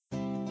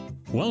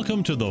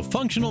Welcome to the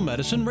Functional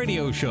Medicine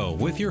Radio Show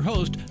with your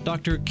host,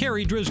 Dr.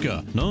 Carrie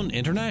Drzyzga, known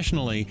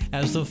internationally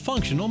as the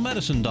Functional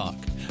Medicine Doc.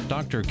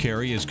 Dr.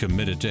 Carrie is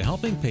committed to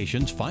helping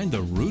patients find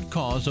the root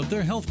cause of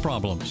their health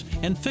problems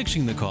and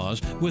fixing the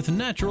cause with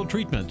natural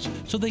treatments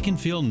so they can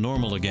feel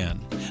normal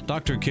again.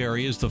 Dr.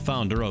 Carrie is the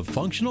founder of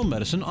Functional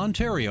Medicine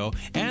Ontario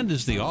and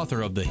is the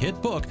author of the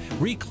hit book,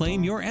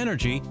 Reclaim Your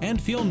Energy and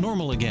Feel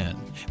Normal Again.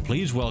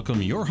 Please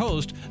welcome your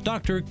host,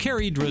 Dr.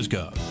 Carrie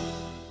Drzyzga.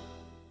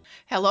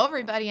 Hello,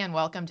 everybody, and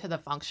welcome to the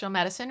Functional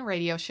Medicine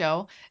Radio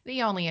Show,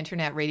 the only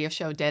internet radio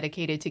show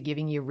dedicated to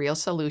giving you real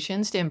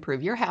solutions to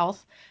improve your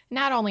health.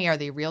 Not only are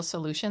they real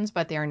solutions,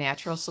 but they are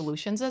natural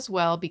solutions as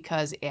well,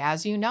 because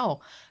as you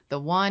know, the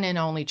one and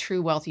only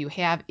true wealth you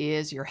have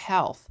is your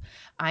health.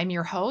 I'm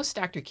your host,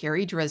 Dr.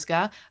 Carrie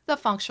Drzyzga, the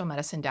Functional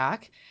Medicine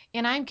Doc,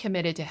 and I'm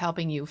committed to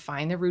helping you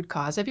find the root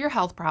cause of your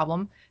health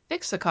problem,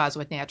 fix the cause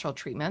with natural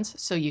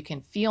treatments so you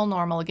can feel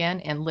normal again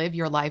and live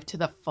your life to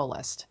the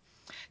fullest.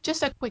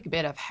 Just a quick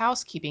bit of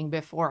housekeeping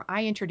before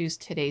I introduce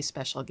today's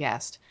special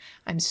guest.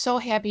 I'm so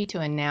happy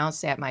to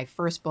announce that my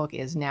first book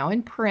is now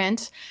in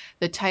print.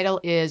 The title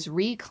is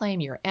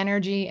Reclaim Your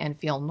Energy and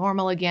Feel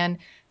Normal Again,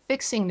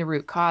 Fixing the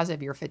Root Cause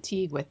of Your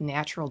Fatigue with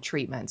Natural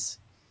Treatments.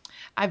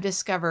 I've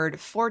discovered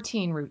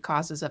 14 root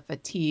causes of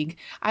fatigue.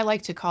 I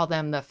like to call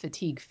them the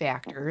fatigue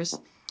factors.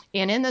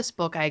 And in this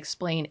book, I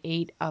explain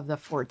 8 of the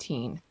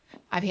 14.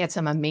 I've had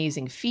some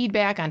amazing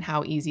feedback on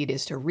how easy it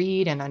is to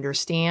read and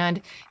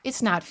understand.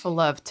 It's not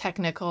full of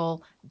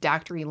technical,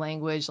 doctory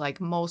language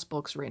like most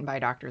books written by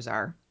doctors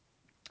are.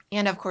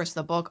 And of course,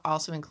 the book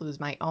also includes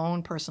my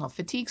own personal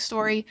fatigue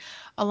story,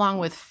 along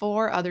with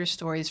 4 other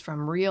stories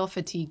from real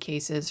fatigue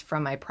cases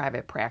from my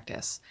private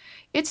practice.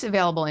 It's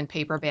available in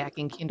paperback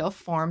and Kindle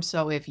form,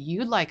 so if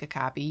you'd like a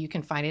copy, you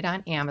can find it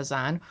on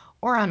Amazon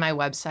or on my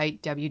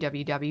website,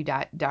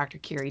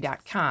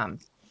 www.drcarrie.com.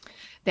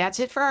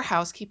 That's it for our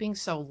housekeeping,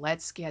 so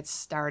let's get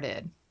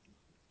started.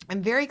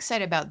 I'm very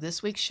excited about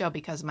this week's show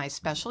because my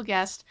special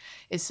guest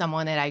is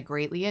someone that I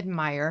greatly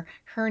admire.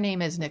 Her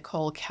name is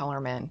Nichole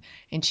Kellerman,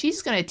 and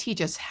she's going to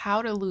teach us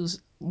how to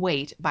lose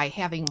weight by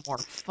having more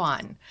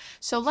fun.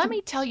 So let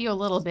me tell you a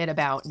little bit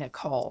about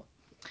Nichole.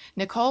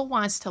 Nichole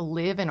wants to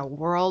live in a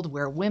world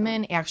where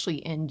women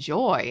actually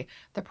enjoy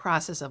the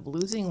process of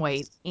losing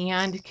weight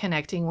and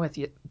connecting with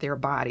their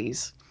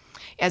bodies.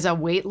 As a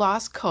weight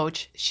loss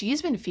coach,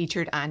 she's been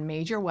featured on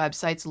major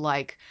websites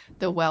like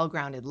The Well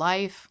Grounded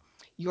Life,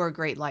 Your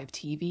Great Life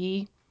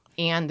TV,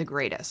 and The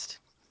Greatest.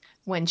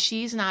 When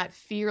she's not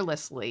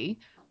fearlessly,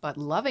 but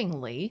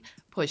lovingly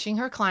pushing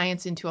her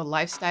clients into a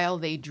lifestyle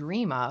they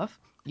dream of,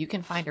 you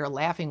can find her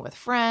laughing with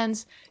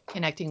friends,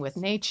 connecting with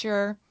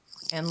nature,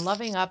 and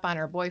loving up on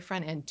her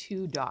boyfriend and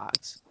 2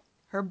 dogs.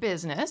 Her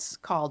business,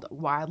 called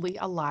Wildly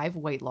Alive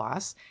Weight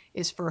Loss,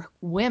 is for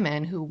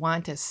women who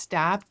want to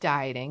stop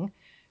dieting,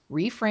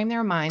 reframe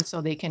their minds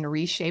so they can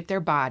reshape their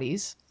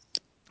bodies.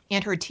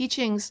 And her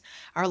teachings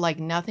are like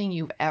nothing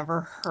you've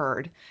ever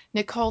heard.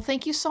 Nichole,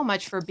 thank you so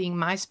much for being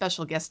my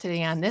special guest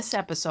today on this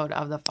episode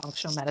of the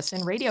Functional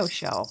Medicine Radio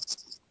Show.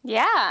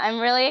 Yeah, I'm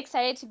really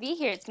excited to be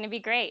here. It's going to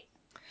be great.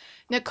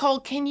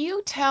 Nichole, can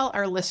you tell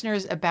our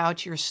listeners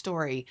about your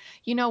story?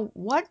 You know,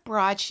 what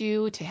brought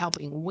you to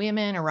helping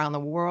women around the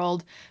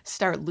world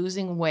start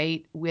losing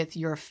weight with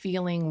your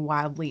Feeling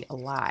Wildly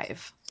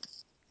Alive?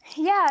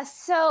 Yeah,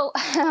 so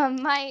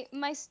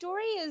my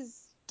story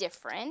is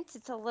different.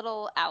 It's a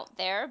little out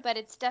there, but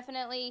it's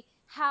definitely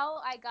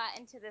how I got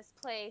into this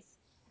place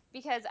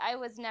because I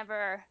was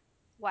never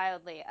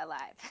wildly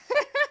alive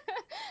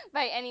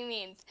by any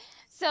means.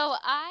 So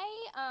I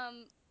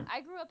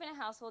grew up in a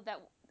household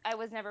that I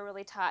was never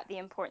really taught the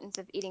importance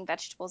of eating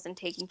vegetables and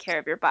taking care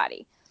of your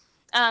body.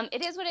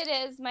 It is what it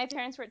is. My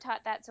parents weren't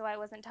taught that, so I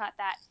wasn't taught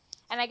that.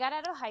 And I got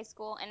out of high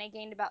school and I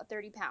gained about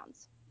 30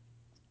 pounds.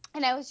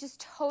 And I was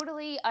just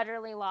totally,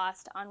 utterly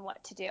lost on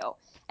what to do.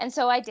 And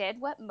so I did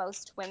what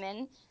most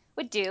women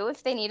would do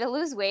if they need to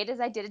lose weight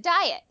is I did a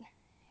diet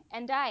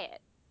and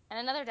diet and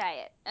another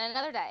diet and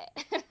another diet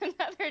and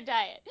another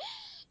diet.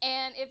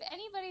 And if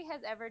anybody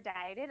has ever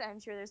dieted,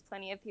 I'm sure there's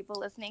plenty of people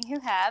listening who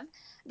have,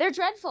 they're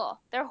dreadful.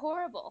 They're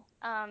horrible.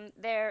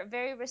 They're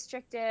very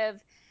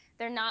restrictive.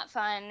 They're not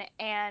fun.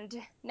 And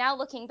now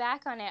looking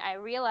back on it, I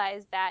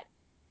realized that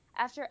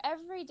after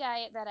every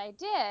diet that I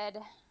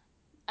did,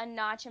 a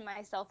notch in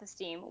my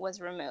self-esteem was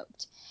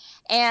removed.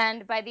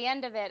 And by the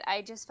end of it,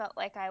 I just felt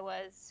like I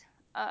was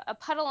a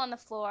puddle on the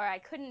floor. I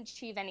couldn't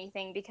achieve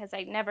anything because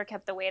I never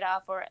kept the weight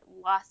off or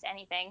lost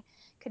anything,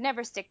 could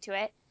never stick to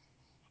it.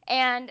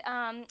 And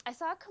I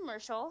saw a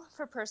commercial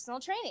for personal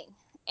training.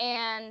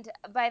 And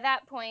by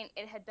that point,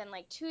 it had been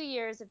like 2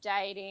 years of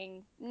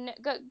dieting,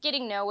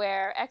 getting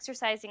nowhere,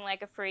 exercising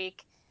like a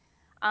freak.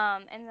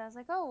 And I was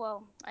like, oh,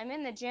 well, I'm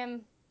in the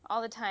gym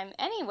all the time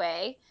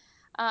anyway.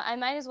 I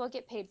might as well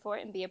get paid for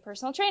it and be a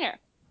personal trainer.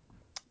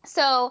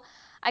 So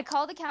I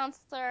called a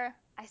counselor.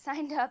 I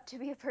signed up to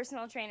be a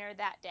personal trainer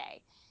that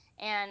day.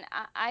 And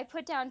I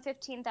put down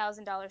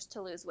 $15,000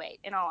 to lose weight,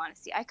 in all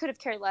honesty. I could have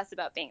cared less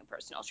about being a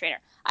personal trainer.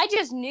 I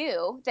just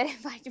knew that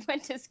if I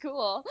went to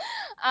school,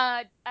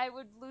 I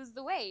would lose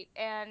the weight.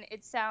 And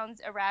it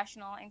sounds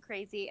irrational and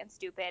crazy and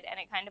stupid, and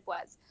it kind of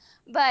was.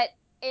 But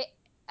it,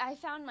 I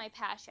found my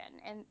passion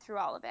and through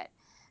all of it.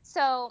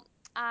 So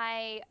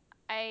I,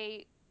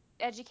 I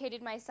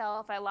educated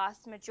myself. I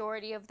lost the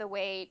majority of the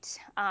weight.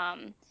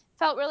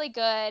 Felt really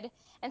good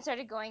and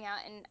started going out,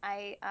 and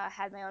I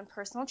had my own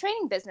personal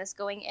training business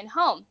going in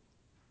home.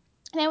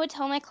 And I would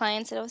tell my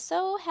clients that I was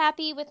so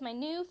happy with my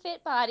new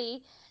fit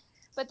body,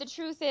 but the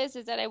truth is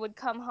that I would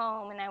come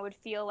home and I would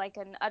feel like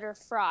an utter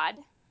fraud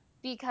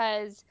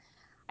because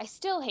I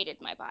still hated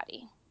my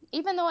body.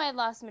 Even though I had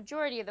lost the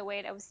majority of the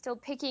weight, I was still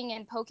picking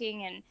and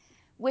poking and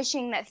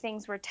wishing that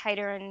things were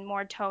tighter and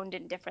more toned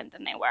and different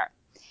than they were.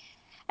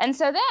 And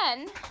so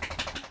then,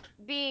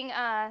 being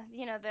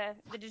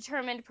the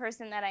determined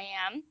person that I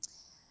am,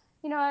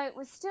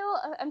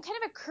 I'm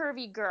kind of a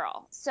curvy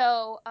girl.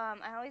 So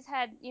I always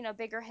had,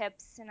 bigger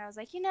hips. And I was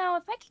like, if I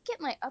could get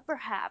my upper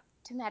half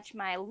to match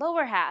my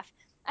lower half,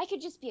 I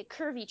could just be a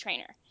curvy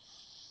trainer.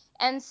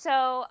 And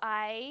so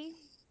I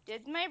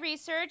did my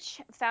research,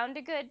 found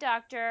a good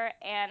doctor,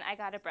 and I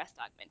got a breast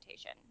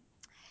augmentation.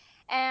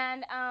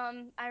 And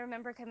I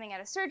remember coming out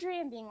of surgery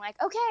and being like,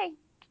 okay,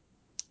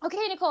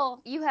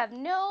 Nichole, you have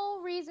no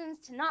reasons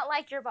to not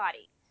like your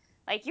body.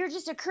 Like, you're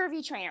just a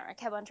curvy trainer. I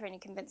kept on trying to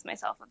convince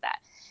myself of that.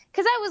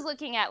 Because I was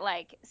looking at,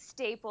 like,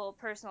 staple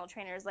personal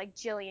trainers like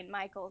Jillian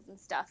Michaels and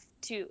stuff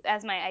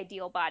as my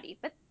ideal body.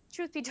 But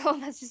truth be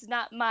told, that's just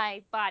not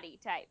my body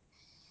type.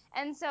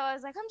 And so I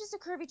was like, I'm just a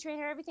curvy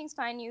trainer. Everything's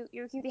fine. You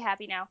can be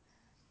happy now.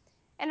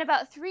 And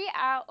about 3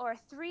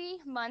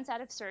 months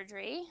out of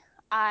surgery,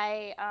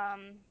 I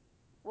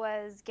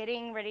was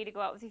getting ready to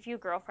go out with a few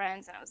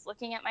girlfriends, and I was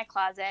looking at my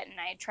closet, and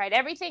I had tried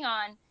everything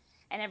on,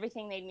 and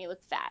everything made me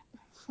look fat.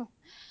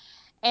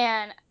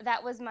 And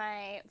that was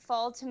my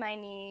fall to my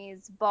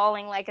knees,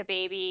 bawling like a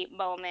baby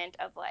moment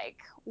of like,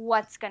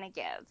 what's going to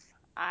give?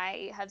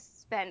 I have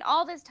spent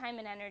all this time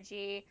and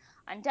energy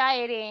on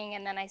dieting,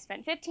 and then I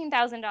spent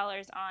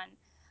 $15,000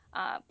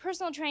 on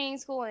personal training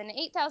school and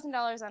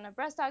 $8,000 on a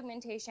breast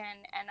augmentation,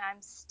 and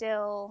I'm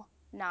still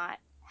not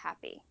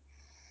happy.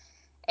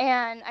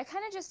 And I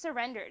kind of just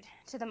surrendered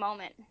to the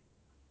moment.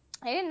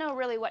 I didn't know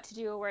really what to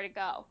do or where to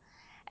go.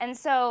 And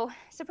so,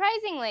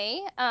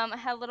 surprisingly, I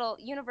had a little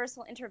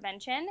universal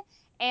intervention,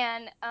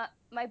 and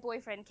my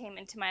boyfriend came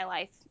into my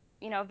life,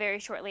 very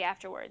shortly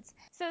afterwards.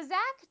 So, Zach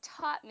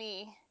taught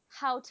me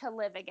how to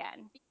live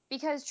again.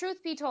 Because,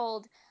 truth be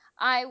told,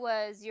 I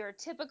was your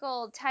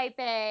typical type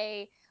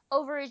A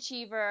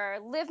overachiever,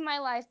 live my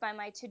life by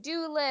my to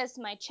do list,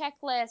 my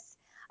checklist.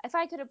 If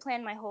I could have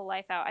planned my whole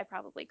life out, I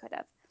probably could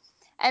have.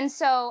 And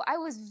so I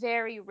was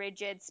very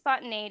rigid,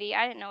 spontaneity.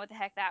 I didn't know what the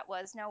heck that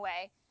was. No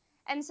way.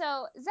 And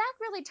so Zach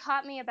really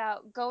taught me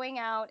about going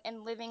out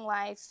and living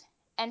life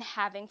and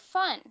having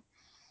fun.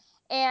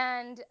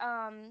 And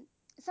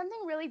something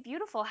really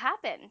beautiful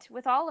happened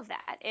with all of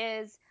that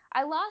is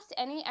I lost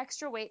any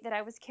extra weight that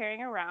I was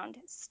carrying around.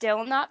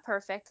 Still not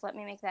perfect. Let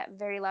me make that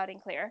very loud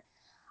and clear.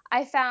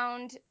 I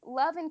found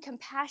love and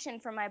compassion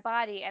for my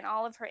body and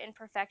all of her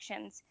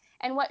imperfections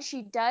and what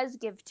she does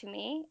give to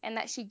me, and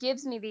that she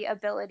gives me the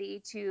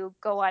ability to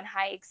go on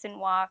hikes and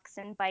walks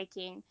and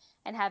biking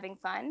and having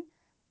fun.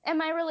 And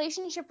my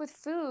relationship with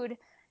food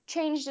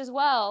changed as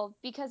well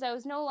because I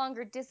was no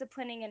longer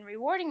disciplining and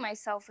rewarding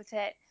myself with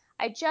it.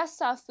 I just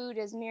saw food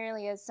as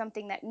merely as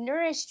something that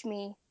nourished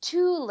me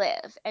to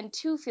live and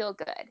to feel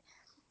good.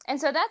 And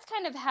so that's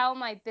kind of how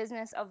my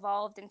business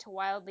evolved into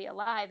Wildly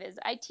Alive is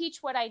I teach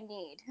what I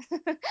need.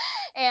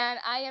 And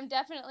I am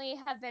definitely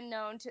have been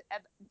known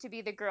to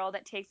be the girl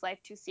that takes life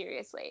too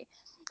seriously.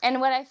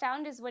 And what I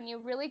found is when you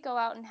really go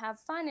out and have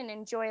fun and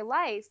enjoy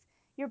life,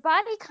 your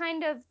body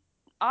kind of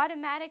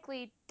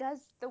automatically does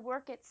the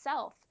work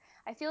itself.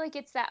 I feel like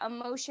it's that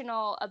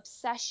emotional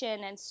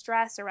obsession and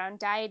stress around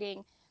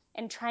dieting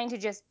and trying to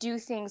just do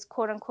things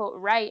quote unquote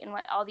right and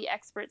what all the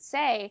experts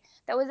say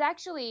that was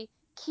actually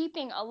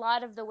keeping a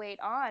lot of the weight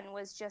on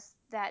was just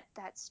that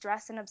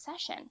stress and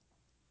obsession.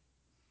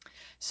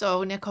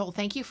 So, Nichole,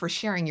 thank you for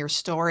sharing your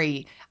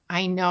story.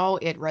 I know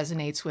it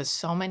resonates with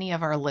so many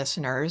of our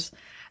listeners.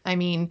 I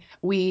mean,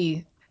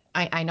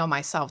 I know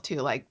myself too.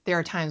 Like, there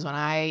are times when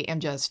I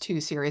am just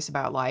too serious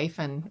about life,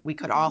 and we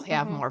could all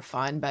have Mm-hmm. more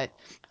fun. But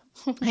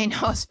I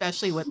know,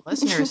 especially with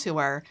listeners who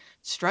are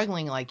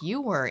struggling like you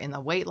were in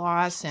the weight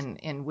loss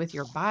and with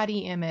your body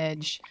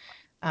image.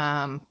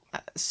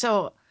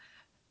 So,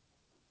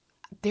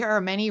 there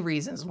are many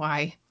reasons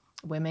why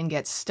women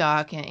get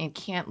stuck and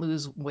can't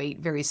lose weight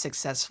very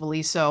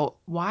successfully. So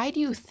why do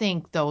you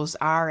think those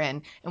are?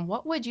 And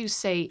what would you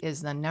say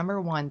is the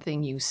number one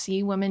thing you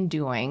see women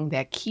doing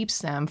that keeps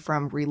them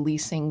from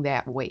releasing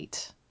that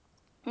weight?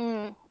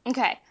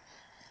 Okay.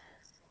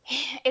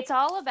 It's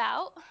all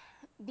about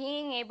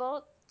being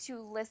able to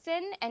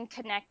listen and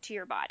connect to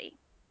your body.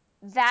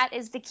 that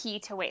is the key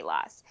to weight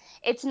loss.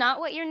 It's not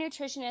what your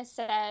nutritionist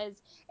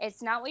says.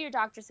 It's not what your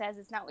doctor says.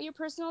 It's not what your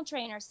personal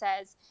trainer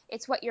says.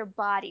 It's what your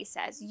body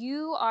says.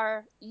 You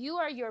are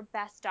your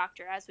best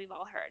doctor, as we've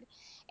all heard,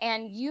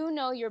 and you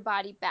know your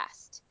body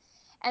best.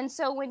 And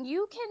so when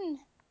you can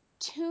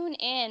tune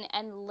in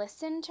and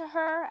listen to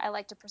her, I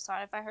like to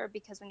personify her,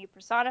 because when you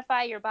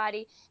personify your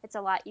body, it's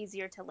a lot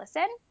easier to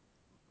listen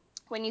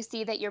when you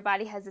see that your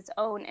body has its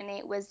own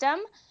innate wisdom.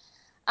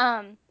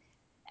 Um,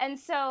 and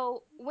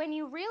so when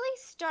you really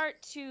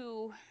start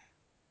to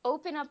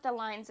open up the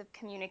lines of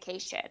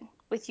communication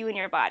with you and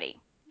your body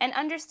and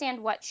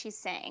understand what she's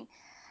saying,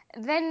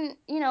 then,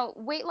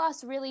 weight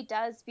loss really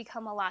does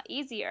become a lot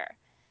easier.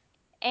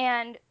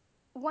 And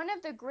one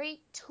of the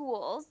great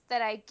tools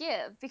that I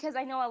give, because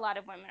I know a lot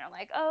of women are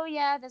like, oh,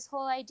 yeah, this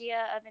whole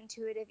idea of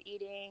intuitive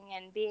eating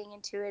and being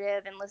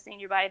intuitive and listening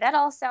to your body, that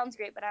all sounds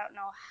great, but I don't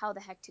know how the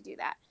heck to do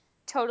that.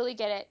 Totally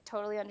get it.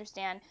 Totally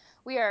understand.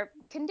 We are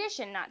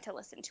conditioned not to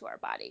listen to our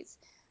bodies,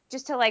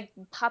 just to like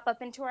pop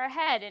up into our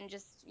head and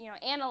just,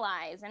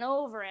 analyze and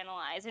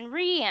overanalyze and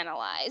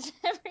reanalyze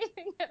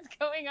everything that's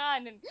going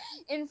on and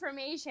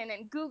information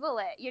and Google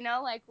it,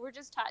 like we're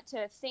just taught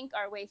to think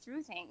our way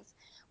through things,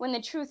 when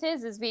the truth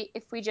is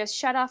if we just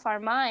shut off our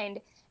mind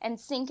and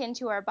sink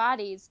into our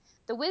bodies,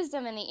 the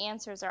wisdom and the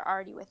answers are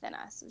already within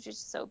us, which is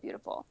so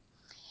beautiful.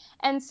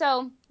 And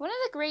so one of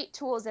the great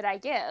tools that I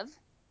give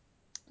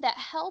that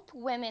help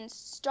women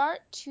start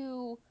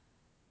to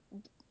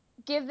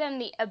give them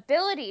the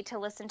ability to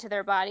listen to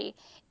their body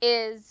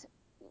is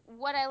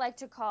what I like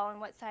to call,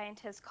 and what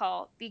scientists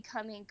call,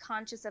 becoming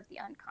conscious of the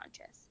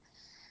unconscious.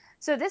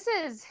 So this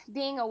is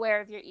being aware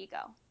of your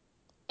ego.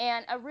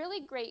 And a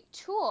really great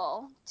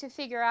tool to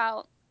figure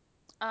out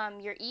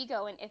your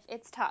ego and if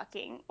it's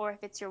talking or if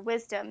it's your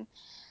wisdom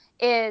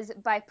is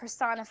by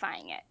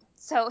personifying it.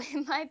 So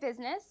in my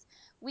business,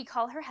 we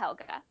call her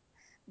Helga,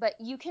 but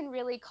you can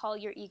really call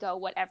your ego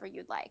whatever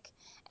you'd like.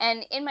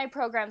 And in my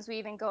programs, we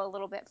even go a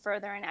little bit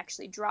further and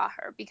actually draw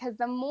her, because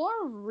the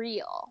more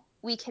real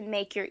we can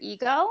make your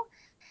ego,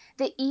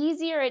 the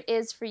easier it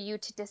is for you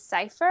to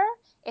decipher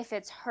if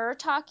it's her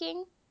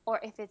talking or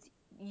if it's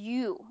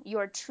you,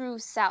 your true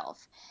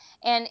self.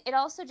 And it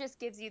also just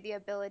gives you the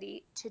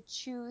ability to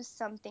choose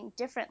something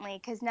differently,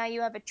 because now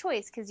you have a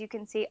choice, because you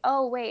can see,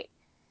 oh, wait,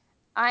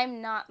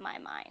 I'm not my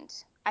mind.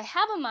 I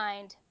have a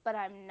mind, but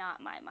I'm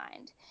not my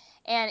mind.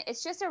 And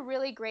it's just a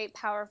really great,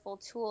 powerful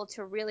tool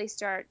to really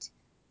start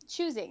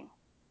choosing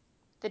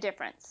the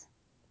difference.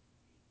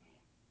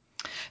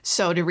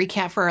 So, to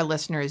recap for our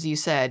listeners, you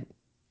said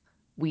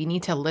we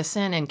need to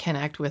listen and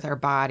connect with our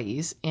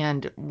bodies.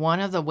 And one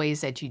of the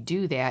ways that you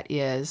do that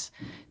is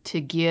to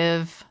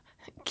give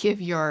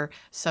your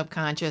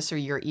subconscious or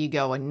your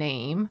ego a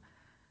name,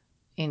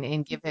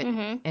 and give it,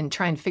 Mm-hmm. and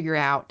try and figure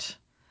out,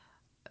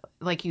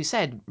 like you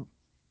said,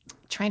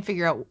 try and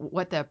figure out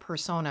what the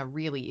persona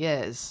really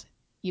is,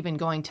 even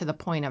going to the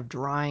point of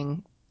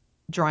drawing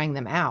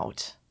them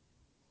out.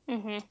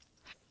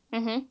 Mm-hmm.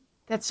 Mm-hmm.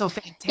 That's so Yeah.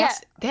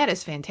 fantastic. That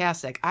is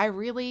fantastic. I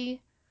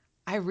really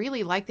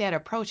like that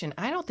approach, and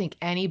I don't think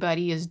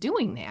anybody is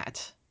doing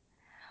that.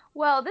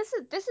 Well, this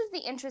is the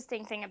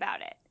interesting thing about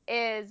it,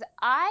 is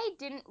I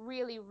didn't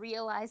really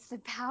realize the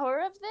power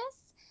of this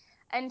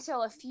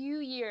until a few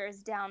years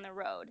down the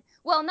road.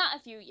 Well, not a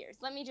few years.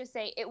 Let me just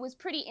say it was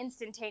pretty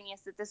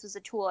instantaneous that this was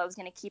a tool I was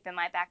going to keep in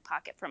my back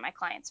pocket for my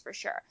clients for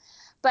sure.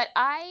 But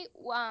I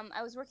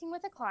was working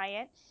with a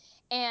client,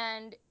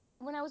 and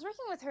when I was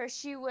working with her,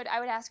 I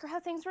would ask her how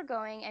things were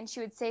going, and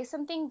she would say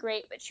something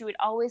great, but she would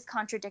always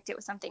contradict it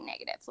with something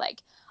negative,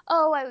 like,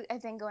 oh,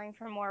 I've been going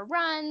for more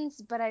runs,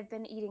 but I've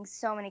been eating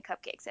so many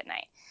cupcakes at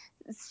night,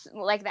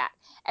 like that.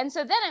 And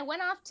so then I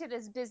went off to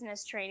this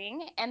business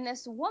training, and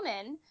this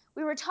woman,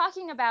 we were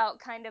talking about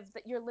kind of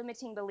your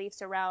limiting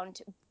beliefs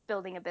around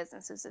building a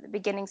business. This is at the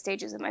beginning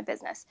stages of my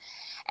business.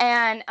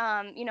 And,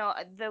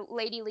 the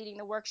lady leading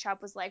the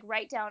workshop was like,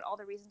 write down all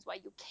the reasons why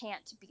you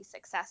can't be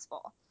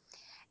successful.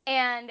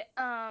 And,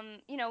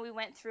 we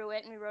went through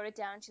it and we wrote it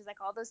down. She's like,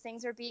 all those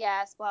things are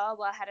BS, blah, blah,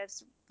 blah. Had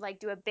to like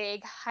do a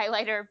big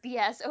highlighter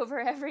BS over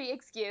every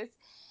excuse.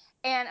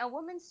 And a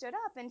woman stood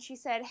up and she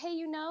said,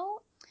 hey,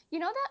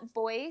 that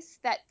voice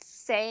that's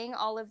saying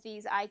all of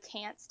these I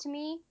can'ts to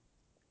me?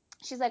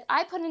 She's like,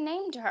 I put a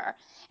name to her.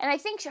 And I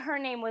think her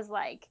name was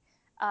like,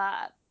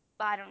 I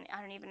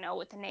don't even know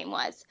what the name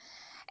was.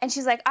 And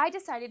she's like, I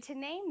decided to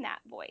name that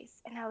voice.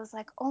 And I was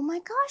like, oh my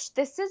gosh,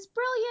 this is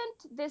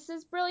brilliant. This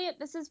is brilliant.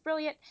 This is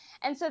brilliant.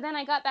 And so then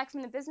I got back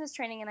from the business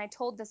training and I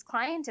told this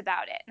client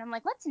about it. And I'm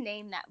like, let's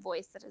name that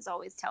voice that is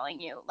always telling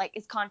you, like,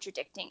 is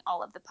contradicting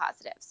all of the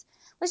positives.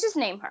 Let's just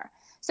name her.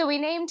 So we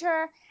named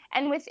her.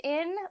 And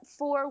within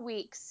 4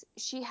 weeks,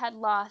 she had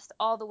lost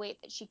all the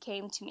weight that she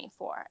came to me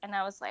for. And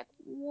I was like,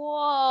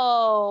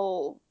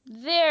 whoa,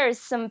 there's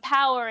some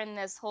power in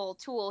this whole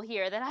tool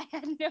here that I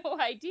had no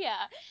idea.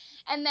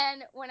 And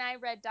then when I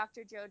read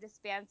Dr. Joe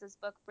Dispenza's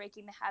book,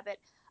 Breaking the Habit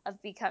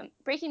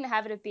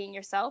of Being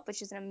Yourself,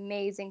 which is an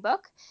amazing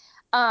book,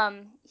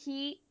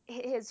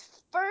 his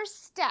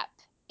first step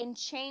in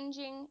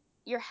changing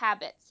your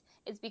habits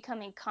is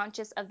becoming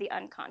conscious of the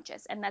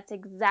unconscious. And that's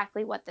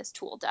exactly what this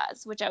tool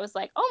does, which I was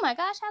like, oh my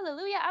gosh,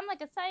 hallelujah. I'm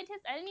like a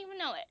scientist. I didn't even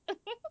know it.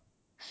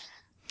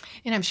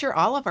 And I'm sure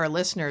all of our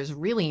listeners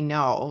really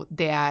know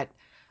that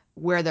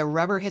where the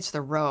rubber hits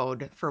the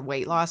road for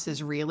weight loss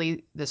is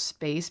really the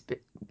space,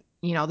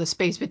 the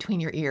space between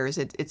your ears.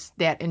 It's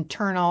that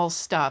internal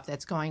stuff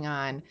that's going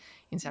on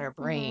inside our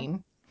Mm-hmm.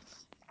 brain.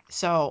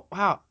 So,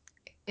 wow.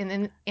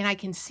 And I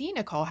can see,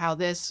 Nichole, how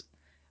this,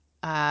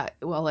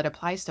 well, it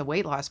applies to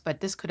weight loss,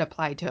 but this could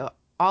apply to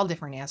all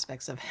different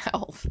aspects of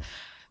health.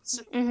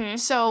 So, Mm-hmm.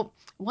 so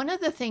one of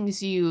the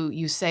things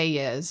you say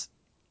is,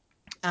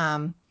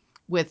 um,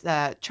 with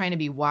trying to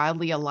be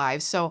wildly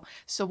alive. So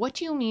what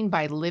do you mean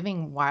by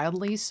living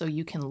wildly so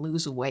you can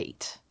lose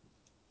weight?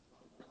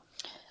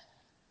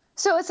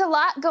 So it's a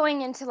lot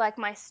going into like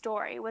my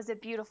story was a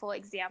beautiful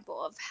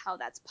example of how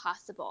that's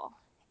possible.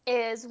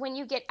 Is when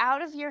you get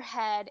out of your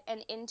head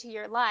and into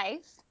your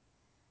life,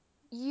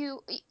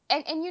 you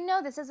and you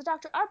know this as a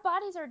doctor, our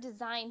bodies are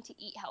designed to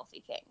eat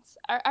healthy things.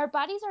 Our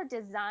bodies are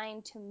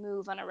designed to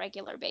move on a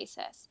regular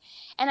basis.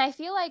 And I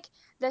feel like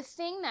the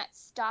thing that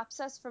stops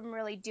us from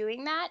really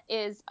doing that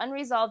is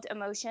unresolved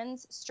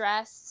emotions,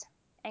 stress,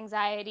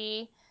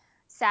 anxiety,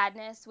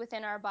 sadness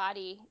within our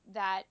body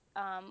that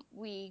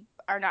we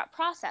are not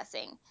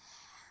processing.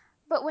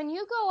 But when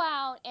you go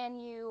out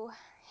and you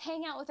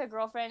hang out with a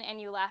girlfriend and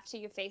you laugh till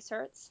your face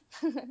hurts,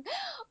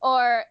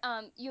 or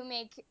you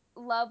make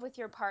love with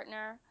your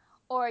partner,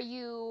 or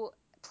you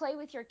play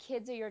with your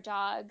kids or your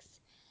dogs,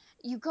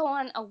 you go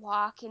on a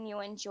walk and you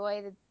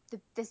enjoy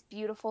this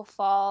beautiful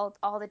fall,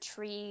 all the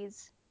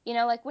trees.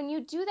 Like when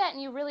you do that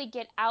and you really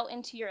get out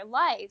into your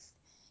life,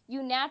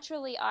 you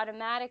naturally,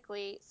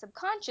 automatically,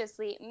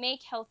 subconsciously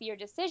make healthier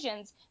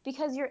decisions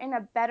because you're in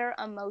a better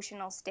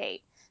emotional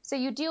state. So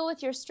you deal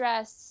with your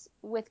stress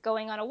with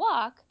going on a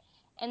walk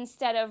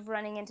instead of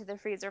running into the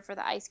freezer for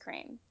the ice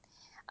cream.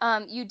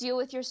 You deal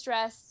with your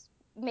stress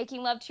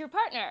making love to your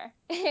partner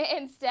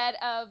instead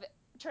of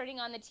turning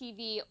on the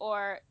TV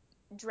or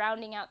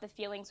drowning out the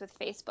feelings with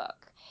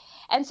Facebook.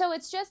 And so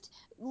it's just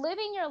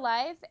living your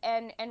life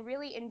and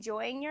really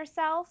enjoying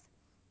yourself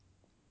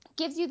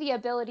gives you the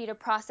ability to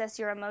process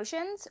your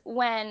emotions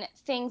when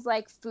things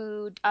like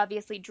food,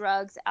 obviously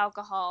drugs,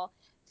 alcohol,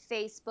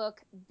 Facebook,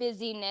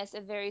 busyness, a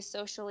very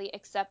socially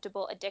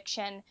acceptable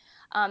addiction,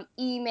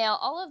 email,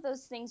 all of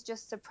those things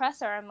just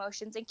suppress our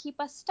emotions and keep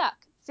us stuck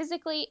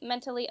physically,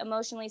 mentally,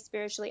 emotionally,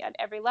 spiritually, on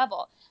every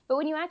level. But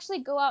when you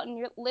actually go out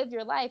and live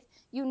your life,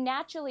 you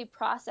naturally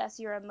process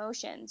your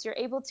emotions. You're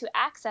able to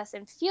access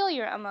and feel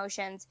your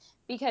emotions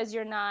because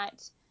you're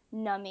not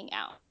numbing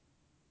out.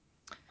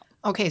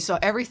 Okay, so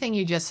everything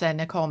you just said,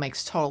 Nichole,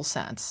 makes total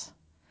sense.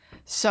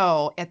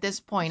 So at this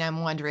point,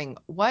 I'm wondering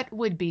what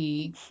would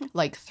be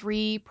like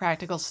 3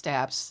 practical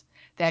steps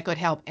that could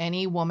help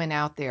any woman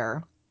out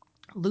there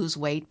lose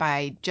weight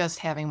by just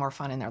having more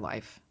fun in their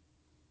life?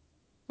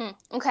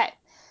 Okay.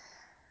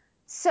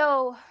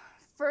 So,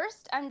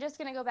 first, I'm just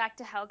going to go back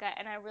to Helga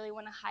and I really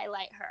want to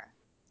highlight her.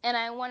 And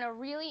I want to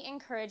really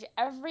encourage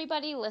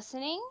everybody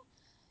listening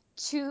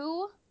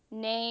to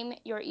name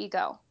your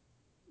ego.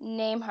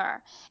 Name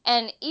her.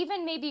 And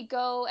even maybe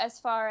go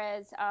as far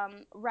as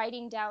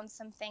writing down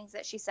some things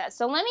that she says.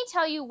 So, let me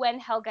tell you when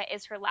Helga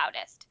is her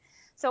loudest.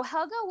 So,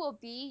 Helga will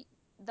be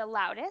the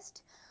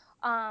loudest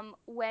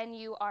when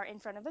you are in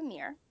front of a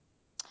mirror,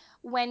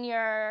 when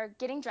you're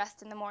getting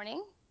dressed in the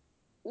morning,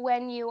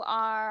 when you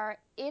are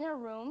in a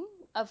room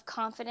of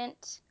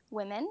confident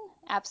women,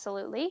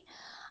 absolutely.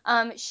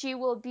 She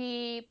will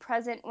be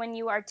present when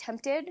you are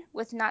tempted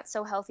with not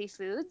so healthy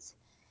foods.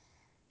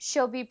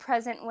 She'll be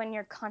present when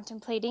you're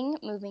contemplating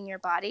moving your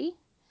body.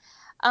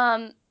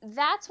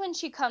 That's when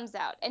she comes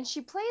out, and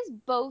she plays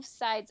both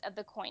sides of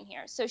the coin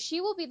here. So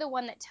she will be the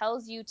one that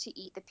tells you to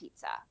eat the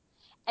pizza,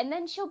 and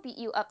then she'll beat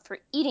you up for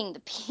eating the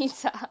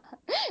pizza.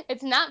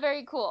 It's not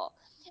very cool.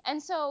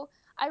 And so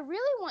I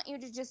really want you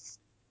to just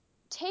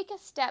take a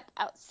step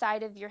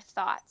outside of your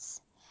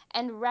thoughts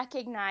and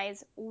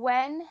recognize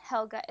when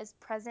Helga is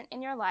present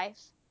in your life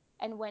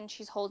and when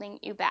she's holding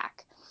you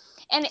back.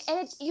 And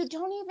you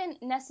don't even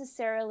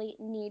necessarily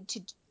need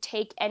to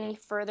take any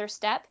further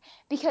step,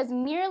 because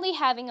merely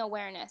having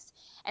awareness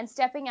and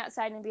stepping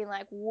outside and being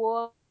like,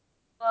 whoa,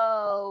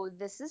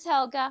 this is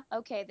Helga.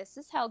 Okay, this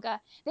is Helga.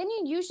 Then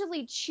you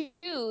usually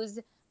choose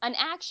an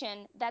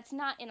action that's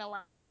not in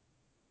alignment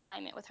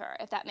with her,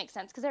 if that makes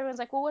sense. Because everyone's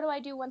like, well, what do I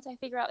do once I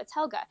figure out it's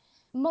Helga?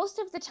 Most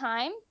of the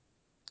time,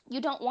 you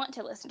don't want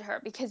to listen to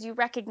her because you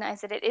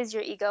recognize that it is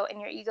your ego,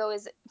 and your ego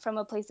is from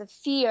a place of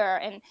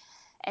fear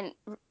and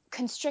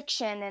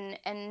constriction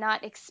and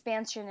not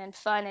expansion and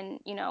fun and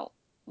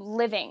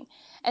living.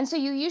 And so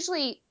you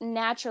usually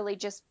naturally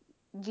just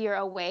veer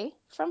away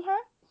from her.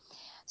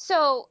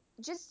 So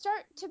just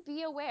start to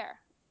be aware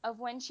of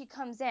when she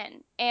comes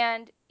in.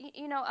 And,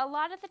 a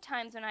lot of the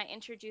times when I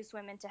introduce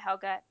women to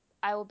Helga,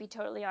 I will be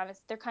totally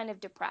honest, they're kind of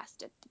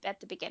depressed at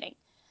the beginning,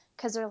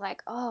 because they're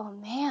like, oh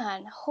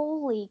man,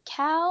 holy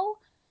cow,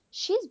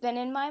 she's been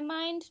in my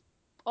mind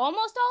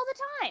almost all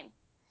the time,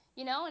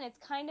 and it's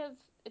kind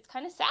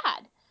of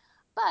sad.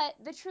 But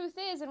the truth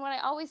is, and what I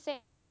always say to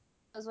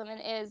those women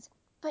is,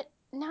 but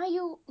now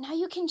you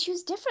can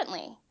choose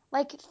differently.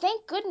 Like,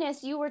 thank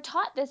goodness you were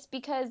taught this,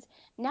 because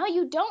now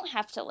you don't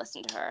have to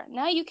listen to her.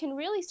 Now you can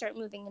really start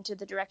moving into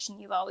the direction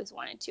you've always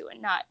wanted to,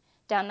 and not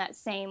down that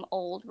same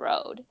old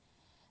road.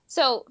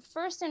 So,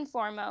 first and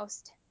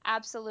foremost,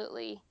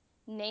 absolutely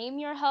name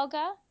your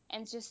Helga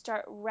and just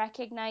start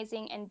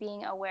recognizing and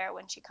being aware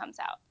when she comes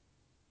out.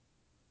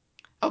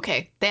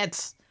 Okay,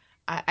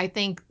 I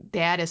think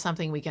that is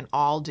something we can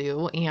all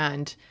do,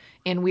 and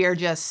we are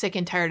just sick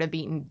and tired of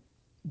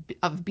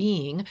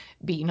being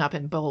beaten up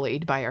and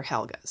bullied by our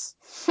Helgas.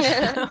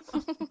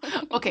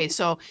 Okay,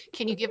 so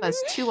can you give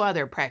us two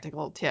other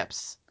practical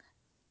tips?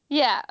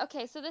 Yeah,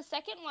 okay. So the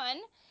second one,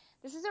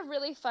 this is a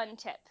really fun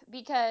tip,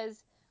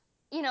 because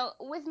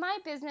with my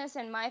business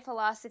and my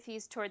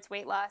philosophies towards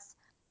weight loss,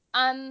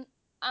 I'm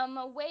I'm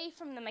away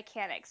from the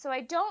mechanics, so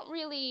I don't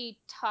really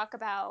talk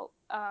about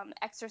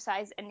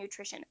exercise and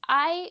nutrition.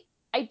 I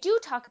do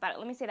talk about it.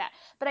 Let me say that,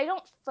 but I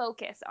don't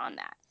focus on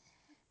that,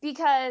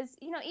 because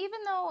even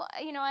though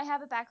I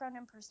have a background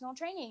in personal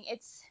training,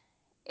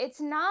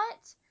 it's not.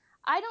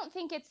 I don't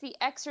think it's the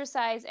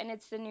exercise and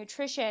it's the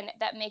nutrition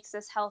that makes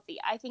us healthy.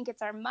 I think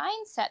it's our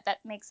mindset that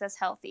makes us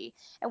healthy.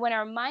 And when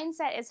our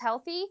mindset is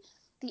healthy,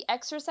 the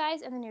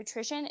exercise and the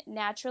nutrition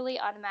naturally,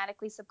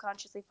 automatically,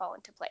 subconsciously fall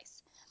into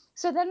place.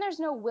 So then there's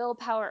no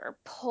willpower or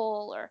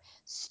pull or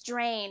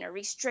strain or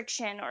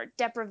restriction or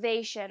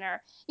deprivation,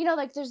 or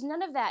like, there's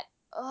none of that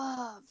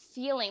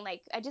feeling.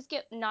 Like, I just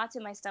get knots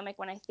in my stomach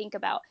when I think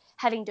about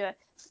having to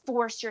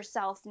force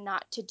yourself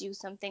not to do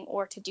something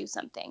or to do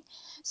something.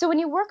 So when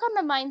you work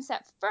on the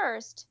mindset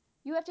first,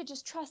 you have to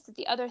just trust that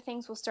the other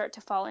things will start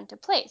to fall into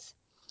place.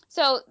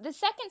 So the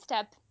second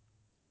step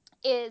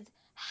is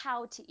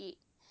how to eat.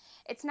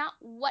 It's not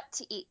what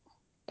to eat,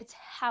 it's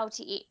how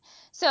to eat.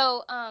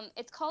 So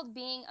it's called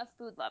being a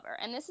food lover.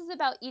 And this is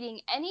about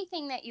eating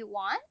anything that you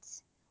want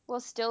while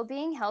still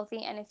being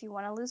healthy. And if you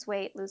want to lose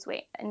weight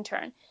in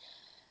turn.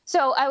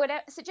 So I would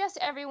suggest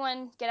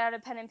everyone get out a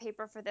pen and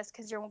paper for this,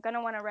 because you're going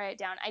to want to write it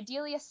down.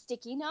 Ideally, a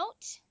sticky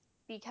note,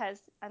 because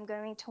I'm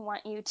going to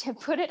want you to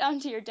put it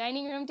onto your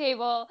dining room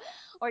table,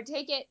 or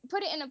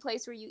put it in a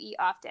place where you eat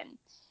often.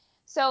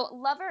 So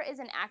lover is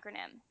an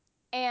acronym.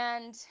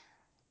 And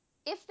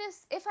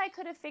if I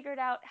could have figured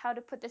out how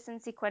to put this in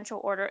sequential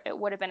order, it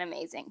would have been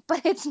amazing,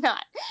 but it's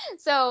not.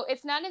 So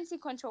it's not in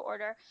sequential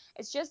order.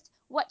 It's just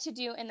what to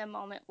do in the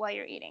moment while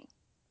you're eating.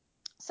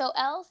 So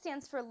L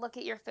stands for look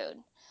at your food.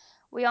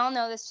 We all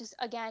know this just,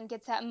 again,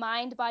 gets that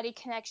mind-body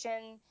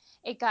connection.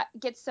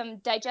 Gets some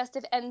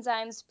digestive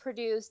enzymes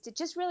produced. It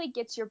just really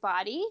gets your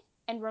body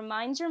and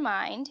reminds your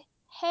mind,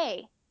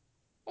 hey,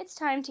 it's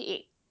time to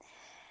eat.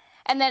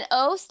 And then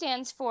O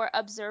stands for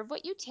observe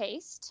what you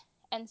taste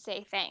and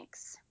say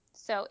thanks.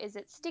 So is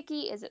it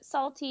sticky? Is it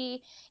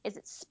salty? Is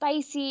it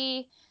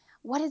spicy?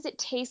 What does it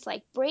taste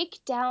like? Break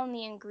down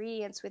the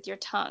ingredients with your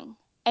tongue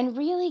and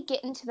really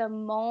get into the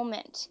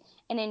moment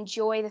and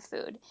enjoy the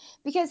food.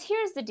 Because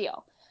here's the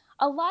deal.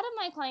 A lot of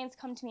my clients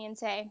come to me and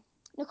say,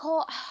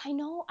 Nichole, I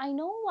know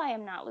why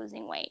I'm not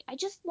losing weight. I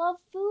just love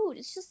food.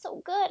 It's just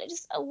so good.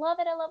 I love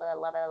it. I love it. I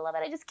love it. I love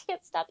it. I just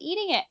can't stop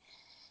eating it.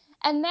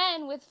 And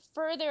then with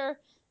further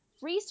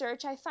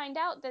research, I find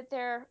out that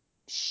they're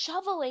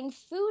shoveling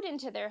food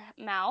into their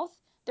mouth.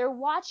 They're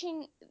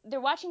watching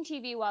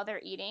TV while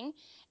they're eating.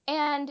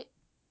 And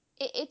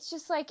it's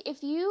just like,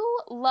 if you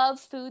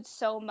love food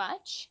so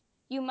much,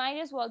 you might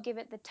as well give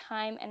it the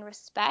time and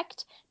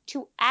respect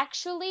to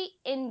actually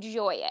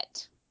enjoy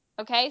it.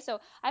 Okay,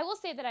 so I will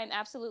say that I'm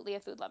absolutely a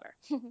food lover.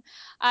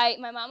 My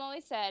mom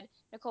always said,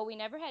 Nichole, we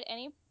never had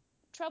any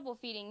trouble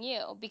feeding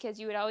you, because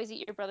you would always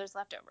eat your brother's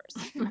leftovers.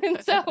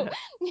 And so,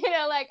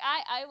 like,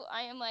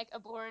 I am like a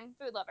born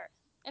food lover.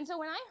 And so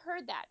when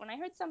I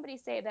heard somebody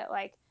say that,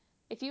 like,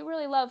 if you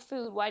really love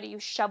food, why do you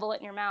shovel it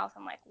in your mouth?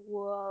 I'm like,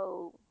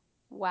 whoa,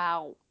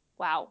 wow,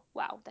 wow,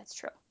 wow, that's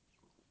true.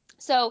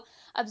 So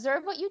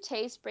observe what you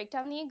taste, break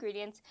down the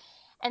ingredients,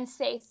 and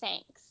say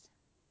thanks.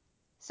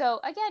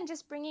 So again,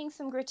 just bringing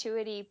some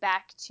gratuity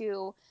back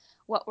to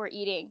what we're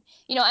eating.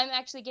 I'm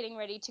actually getting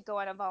ready to go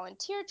on a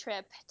volunteer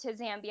trip to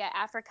Zambia,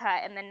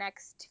 Africa in the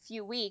next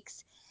few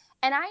weeks.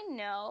 And I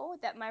know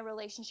that my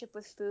relationship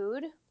with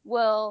food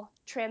will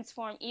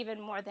transform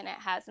even more than it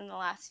has in the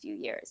last few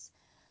years.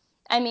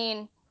 I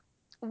mean,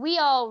 we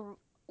all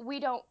we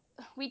don't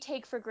we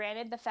take for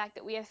granted the fact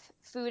that we have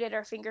food at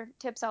our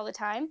fingertips all the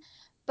time,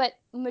 but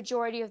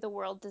majority of the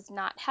world does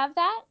not have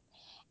that.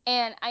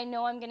 And I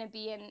know I'm going to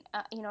be in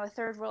a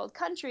third world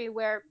country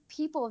where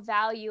people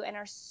value and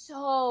are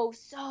so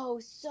so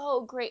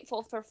so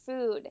grateful for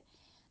food,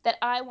 that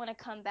I want to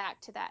come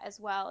back to that as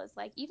well, as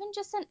like even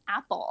just an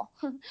apple.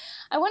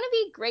 I want to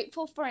be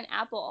grateful for an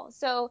apple.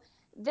 So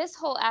this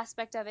whole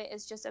aspect of it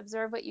is just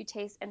observe what you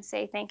taste and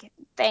say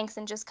thanks,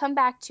 and just come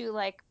back to,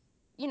 like,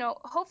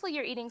 hopefully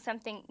you're eating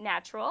something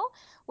natural,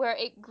 where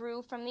it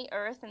grew from the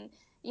earth, and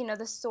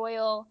the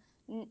soil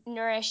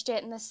nourished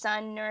it and the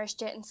sun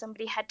nourished it, and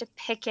somebody had to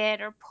pick it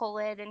or pull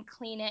it and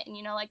clean it, and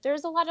like,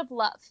 there's a lot of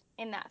love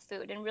in that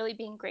food, and really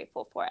being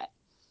grateful for it.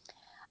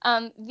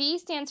 V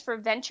stands for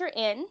venture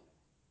in.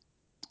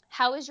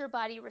 How is your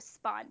body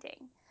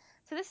responding?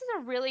 So this is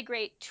a really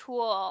great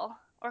tool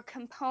or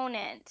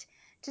component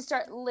to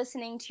start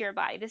listening to your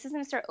body. This is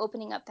going to start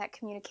opening up that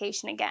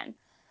communication again.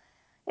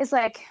 It's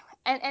like,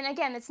 and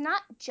again, it's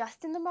not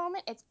just in the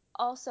moment, it's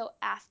also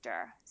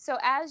after. So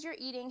as you're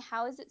eating,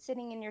 how is it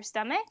sitting in your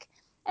stomach?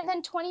 And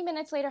then 20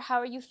 minutes later, how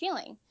are you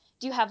feeling?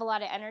 Do you have a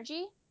lot of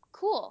energy?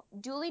 Cool.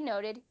 Duly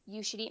noted,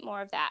 you should eat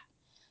more of that.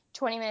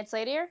 20 minutes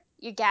later,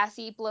 you're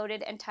gassy,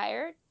 bloated, and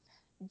tired.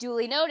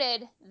 Duly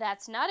noted,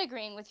 that's not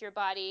agreeing with your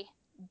body.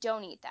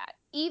 Don't eat that.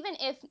 Even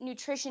if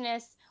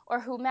nutritionists or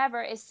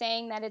whomever is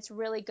saying that it's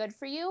really good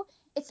for you,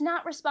 it's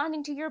not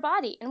responding to your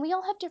body. And we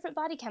all have different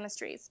body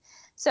chemistries.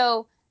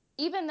 So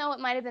even though it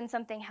might have been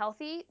something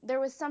healthy, there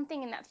was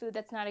something in that food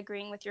that's not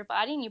agreeing with your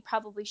body, and you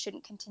probably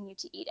shouldn't continue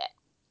to eat it.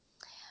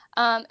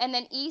 And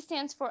then E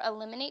stands for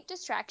eliminate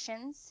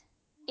distractions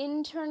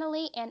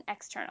internally and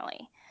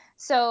externally.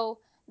 So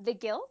the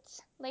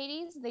guilt,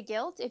 ladies, the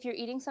guilt, if you're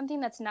eating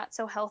something that's not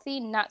so healthy,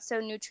 not so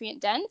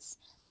nutrient dense,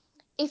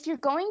 if you're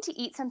going to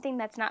eat something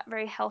that's not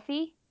very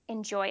healthy,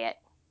 enjoy it.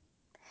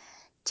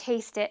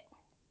 Taste it.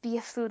 Be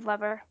a food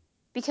lover,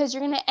 because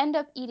you're going to end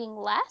up eating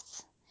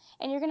less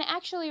and you're going to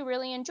actually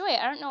really enjoy it.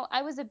 I don't know.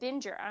 I was a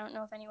binger. I don't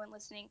know if anyone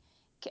listening,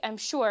 I'm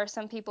sure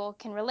some people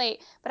can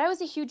relate, but I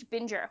was a huge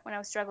binger when I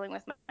was struggling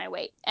with my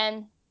weight.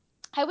 And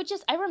I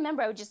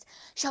remember I would just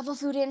shovel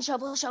food in,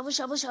 shovel, shovel,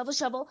 shovel, shovel,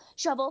 shovel,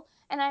 shovel.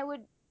 And I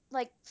would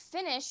like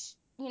finish,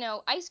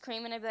 ice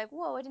cream, and I'd be like,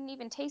 whoa, I didn't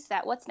even taste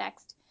that. What's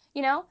next?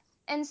 You know?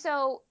 And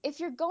so if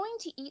you're going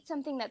to eat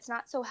something that's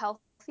not so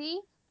healthy,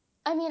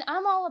 I mean,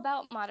 I'm all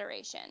about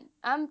moderation.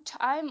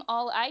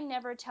 I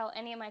never tell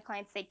any of my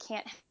clients they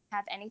can't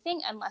have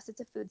anything unless it's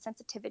a food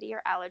sensitivity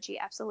or allergy.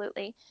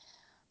 Absolutely.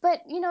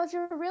 But, if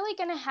you're really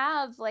going to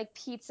have like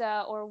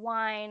pizza or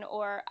wine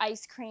or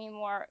ice cream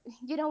or,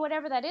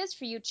 whatever that is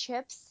for you,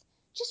 chips,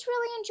 just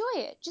really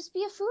enjoy it. Just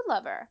be a food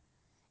lover.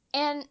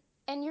 And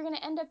you're going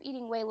to end up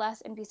eating way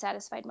less and be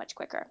satisfied much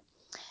quicker.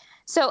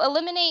 So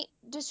eliminate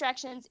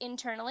distractions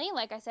internally,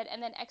 like I said,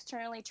 and then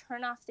externally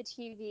turn off the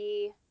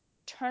TV,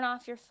 turn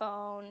off your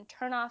phone,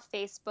 turn off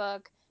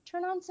Facebook,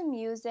 turn on some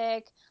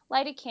music,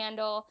 light a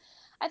candle.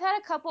 I've had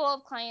a couple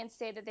of clients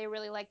say that they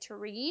really like to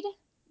read.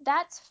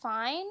 That's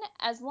fine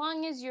as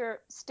long as you're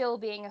still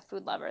being a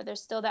food lover.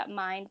 There's still that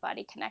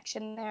mind-body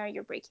connection there.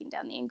 You're breaking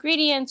down the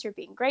ingredients, you're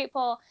being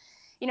grateful.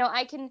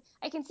 I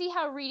can see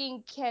how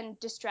reading can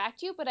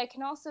distract you, but I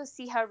can also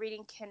see how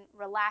reading can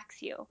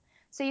relax you.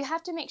 So you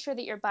have to make sure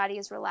that your body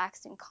is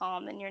relaxed and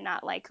calm, and you're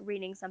not like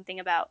reading something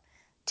about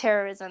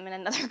terrorism in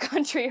another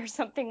country or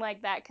something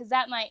like that, because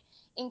that might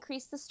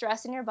increase the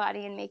stress in your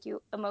body and make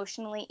you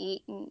emotionally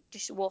eat and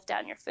just wolf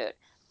down your food.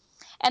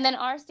 And then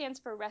R stands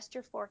for rest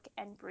your fork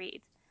and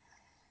breathe.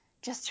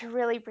 Just to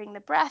really bring the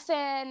breath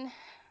in,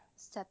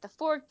 set the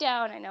fork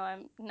down. I know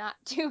I'm not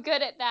too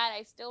good at that.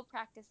 I still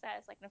practice that.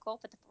 It's like, Nichole,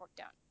 put the fork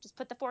down. Just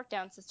put the fork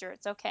down, sister.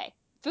 It's okay.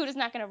 Food is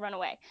not going to run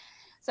away.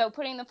 So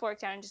putting the fork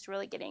down and just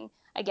really getting,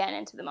 again,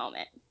 into the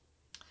moment.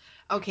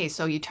 Okay,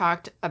 so you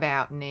talked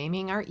about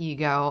naming our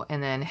ego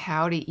and then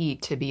how to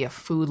eat to be a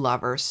food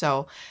lover.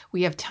 So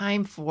we have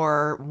time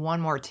for one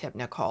more tip,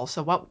 Nichole.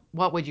 So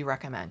what would you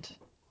recommend?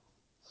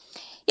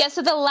 Yeah,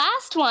 so the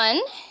last one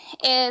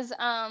is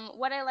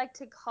what I like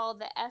to call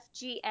the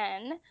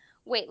FGN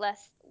weight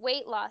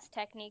loss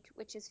technique,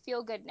 which is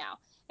feel good now.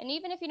 And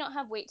even if you don't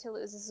have weight to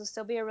lose, this will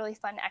still be a really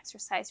fun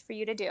exercise for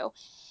you to do.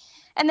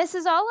 And this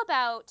is all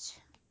about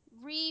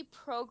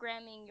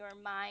reprogramming your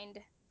mind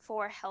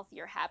for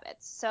healthier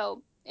habits.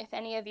 So if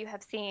any of you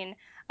have seen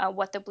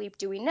What the Bleep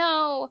Do We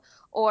Know,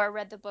 or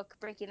read the book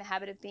Breaking the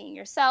Habit of Being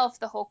Yourself,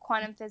 the whole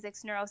quantum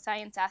physics,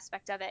 neuroscience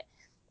aspect of it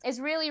is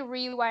really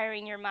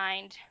rewiring your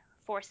mind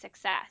for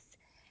success.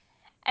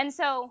 And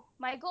so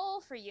my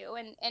goal for you,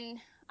 and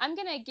I'm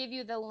going to give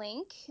you the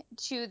link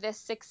to this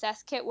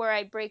success kit where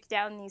I break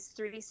down these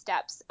 3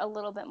 steps a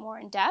little bit more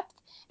in depth.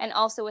 And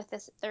also with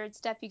this 3rd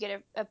step, you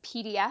get a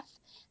PDF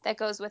that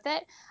goes with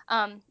it.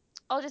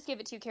 I'll just give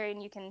it to you, Carrie,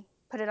 and you can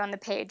put it on the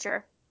page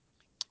or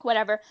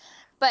whatever.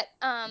 But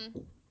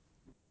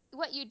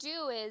what you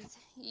do is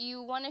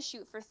you want to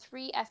shoot for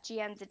 3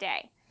 FGNs a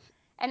day.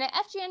 And an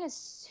FGN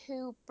is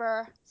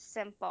super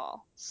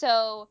simple.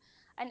 So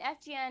an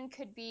FGN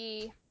could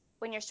be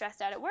when you're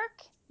stressed out at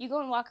work, you go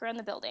and walk around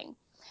the building.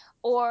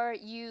 Or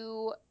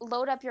you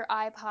load up your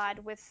iPod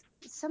with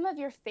some of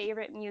your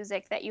favorite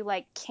music that you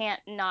like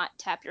can't not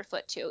tap your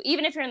foot to.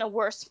 Even if you're in the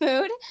worst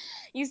mood,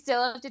 you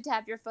still have to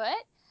tap your foot.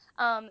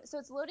 So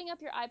it's loading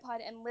up your iPod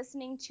and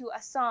listening to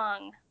a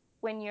song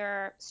when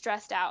you're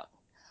stressed out.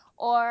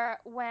 Or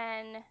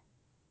when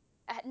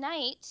at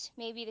night,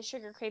 maybe the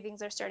sugar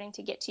cravings are starting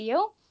to get to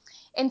you.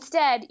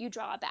 Instead, you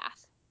draw a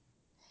bath.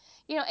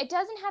 It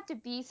doesn't have to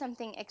be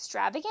something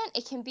extravagant.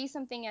 It can be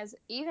something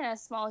even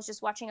as small as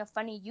just watching a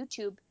funny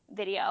YouTube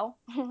video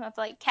of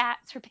like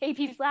cats or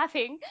babies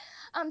laughing,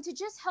 to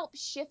just help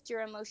shift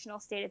your emotional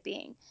state of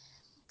being.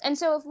 And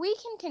so if we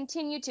can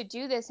continue to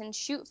do this and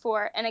shoot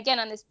for, and again,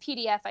 on this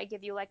PDF, I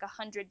give you like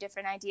 100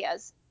 different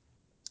ideas,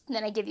 and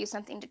then I give you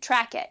something to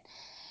track it.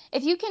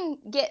 If you can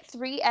get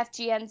 3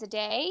 FGNs a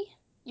day,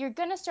 you're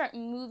going to start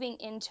moving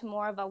into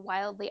more of a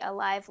wildly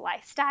alive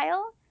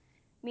lifestyle,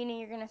 meaning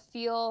you're going to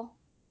feel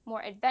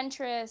more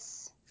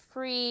adventurous,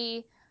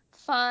 free,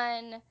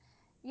 fun,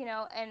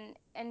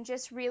 and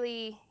just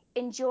really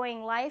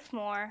enjoying life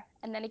more.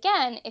 And then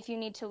again, if you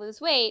need to lose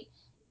weight,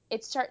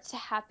 it starts to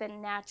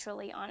happen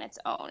naturally on its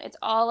own. It's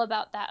all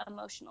about that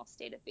emotional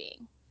state of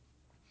being.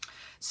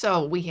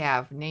 So we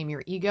have Name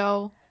Your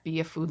Ego,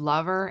 Be a Food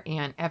Lover,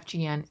 and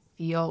FGN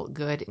Feel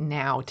Good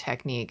Now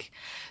technique.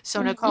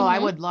 So Nichole, I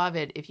would love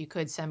it if you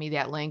could send me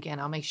that link, and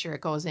I'll make sure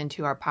it goes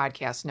into our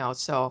podcast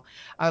notes so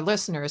our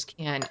listeners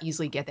can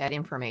easily get that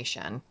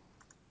information.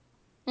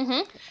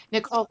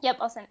 Nichole, Yep,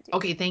 I'll send it to you.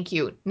 okay, thank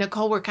you.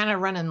 Nichole, we're kind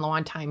of running low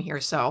on time here.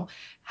 So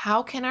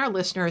how can our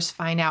listeners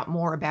find out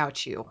more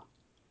about you?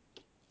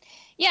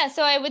 Yeah,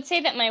 so I would say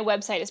that my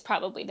website is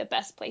probably the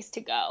best place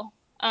to go.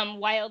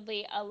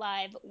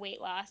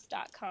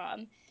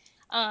 WildlyAliveWeightLoss.com.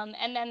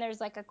 And then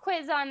there's like a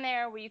quiz on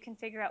there where you can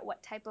figure out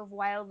what type of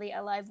wildly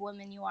alive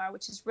woman you are,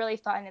 which is really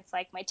fun. It's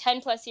like my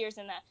 10 plus years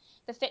in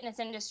the fitness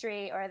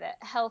industry or the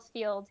health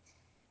field,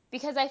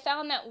 because I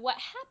found that what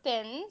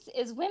happens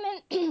is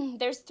women,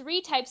 there's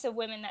 3 types of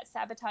women that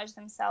sabotage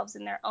themselves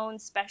in their own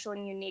special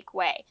and unique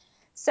way.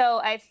 So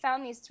I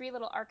found these 3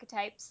 little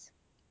archetypes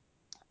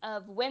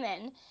of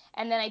women,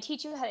 and then I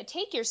teach you how to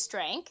take your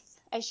strength.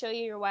 I show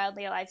you your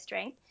wildly alive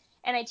strength,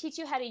 and I teach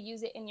you how to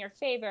use it in your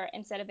favor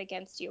instead of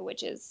against you,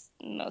 which is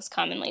most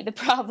commonly the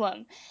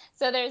problem.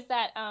 So there's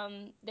that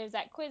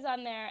quiz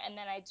on there, and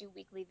then I do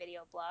weekly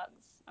video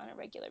blogs on a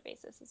regular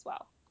basis as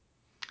well.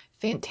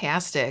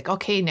 Fantastic.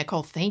 Okay,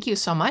 Nichole, thank you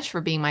so much for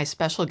being my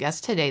special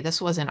guest today.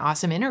 This was an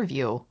awesome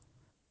interview.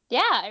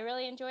 Yeah, I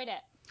really enjoyed it.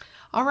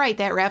 All right,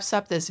 that wraps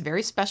up this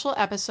very special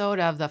episode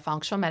of the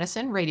Functional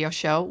Medicine Radio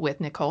Show with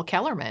Nichole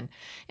Kellerman.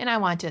 And I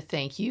want to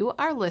thank you,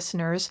 our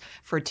listeners,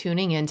 for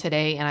tuning in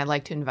today. And I'd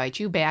like to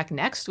invite you back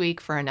next week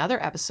for another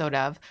episode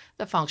of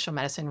the Functional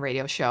Medicine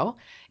Radio Show.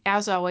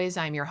 As always,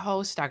 I'm your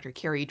host, Dr.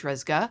 Carrie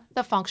Drizga,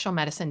 the Functional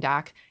Medicine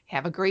Doc.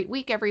 Have a great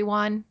week,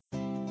 everyone.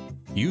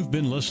 You've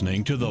been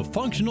listening to the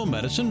Functional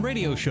Medicine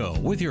Radio Show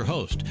with your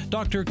host,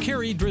 Dr.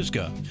 Carrie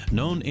Drizga,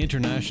 known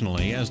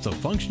internationally as the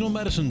Functional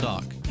Medicine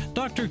Doc.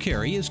 Dr.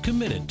 Carrie is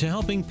committed to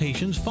helping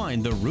patients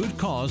find the root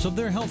cause of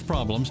their health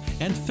problems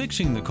and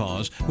fixing the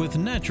cause with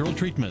natural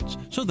treatments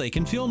so they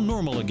can feel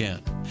normal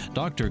again.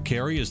 Dr.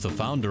 Carrie is the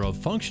founder of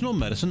Functional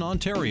Medicine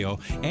Ontario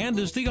and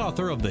is the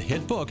author of the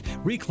hit book,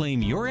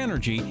 Reclaim Your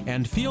Energy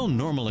and Feel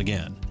Normal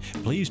Again.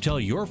 Please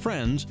tell your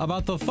friends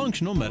about the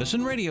Functional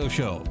Medicine Radio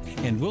Show,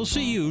 and we'll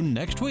see you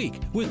next week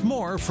with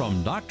more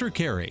from Dr.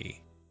 Carrie.